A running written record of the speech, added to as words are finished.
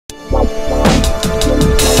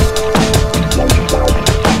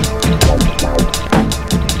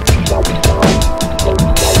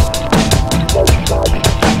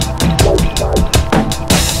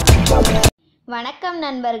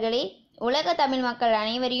நண்பர்களே, உலக தமிழ் மக்கள்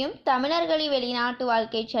அனைவரையும் தமிழர்களின் வெளிநாட்டு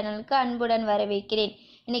வாழ்க்கை சேனலுக்கு அன்புடன் வரவேற்கிறேன்.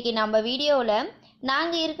 இன்னைக்கு நம்ம வீடியோவில்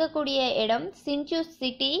நாங்கள் இருக்கக்கூடிய இடம் சின்சு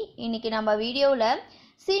சிட்டி. இன்னைக்கு நம்ம வீடியோவில்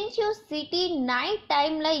சின்சு சிட்டி நைட்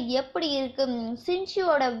டைமில் எப்படி இருக்குது,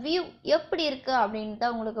 சின்சுவோட வியூ எப்படி இருக்குது அப்படின்னு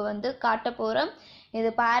தான் உங்களுக்கு காட்ட போகிறோம்.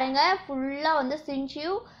 இது பாருங்கள், ஃபுல்லாக சின்சு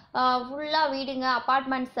ஃபுல்லாக வீடுங்க,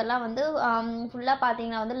 அப்பார்ட்மெண்ட்ஸ் எல்லாம் ஃபுல்லாக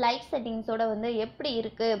பார்த்தீங்கன்னா லைட் செட்டிங்ஸோட எப்படி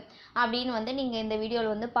இருக்குது அப்படின்னு நீங்கள் இந்த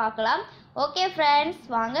வீடியோவில் பார்க்கலாம். ஓகே ஃப்ரெண்ட்ஸ்,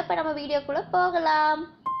 வாங்க இப்போ நம்ம வீடியோக்குள்ளே போகலாம்.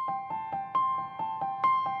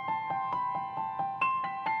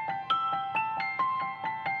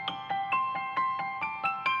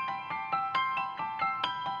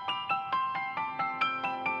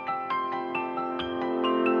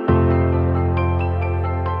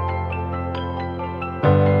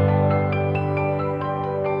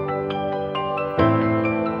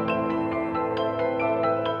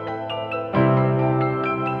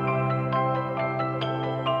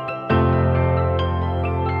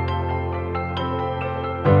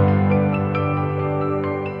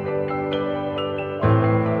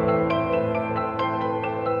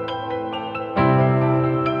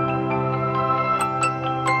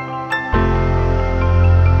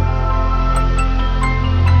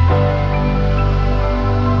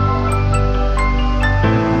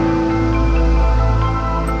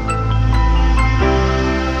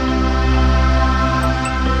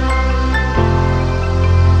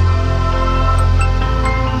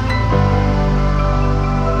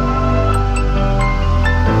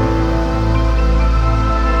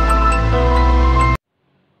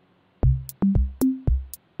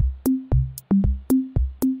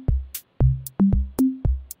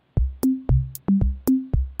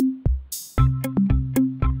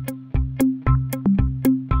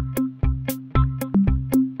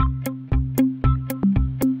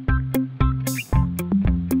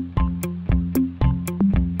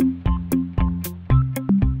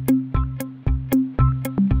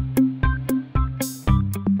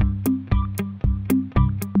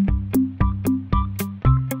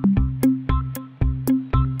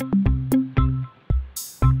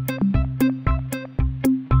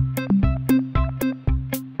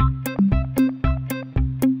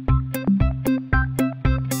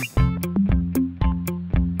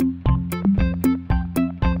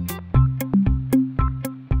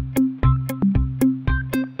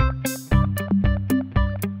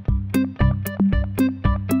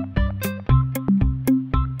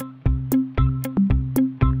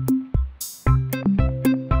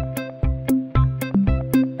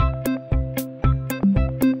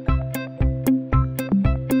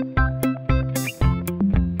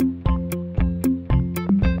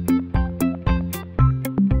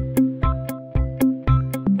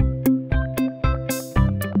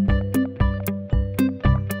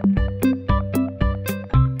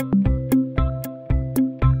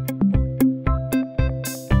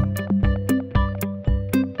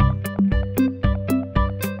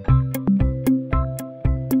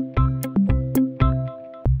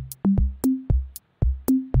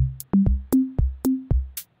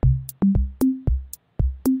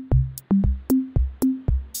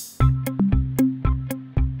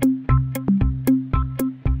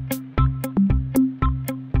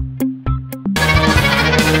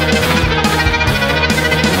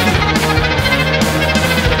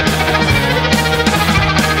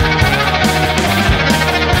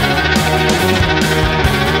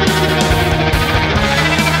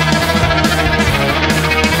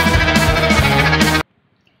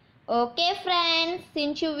 ஓகே ஃப்ரெண்ட்ஸ்,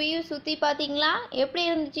 சின்சு வியூ சுற்றி பார்த்தீங்களா? எப்படி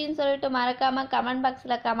இருந்துச்சுன்னு சொல்லிட்டு மறக்காமல் கமெண்ட்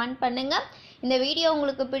பாக்ஸில் கமெண்ட் பண்ணுங்கள். இந்த வீடியோ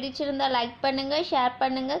உங்களுக்கு பிடிச்சிருந்தா லைக் பண்ணுங்கள், ஷேர்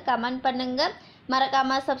பண்ணுங்கள், கமெண்ட் பண்ணுங்கள்,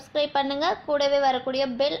 மறக்காமல் சப்ஸ்கிரைப் பண்ணுங்கள். கூடவே வரக்கூடிய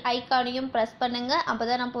பெல் ஐக்கானையும் ப்ரெஸ் பண்ணுங்கள். அப்போ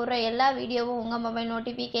தான் நான் போடுற எல்லா வீடியோவும் உங்கள் மொபைல்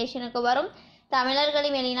நோட்டிஃபிகேஷனுக்கு வரும்.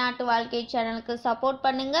 தமிழர்களின் வெளிநாட்டு வாழ்க்கை சேனலுக்கு சப்போர்ட்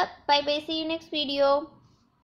பண்ணுங்கள். By by, see you next video.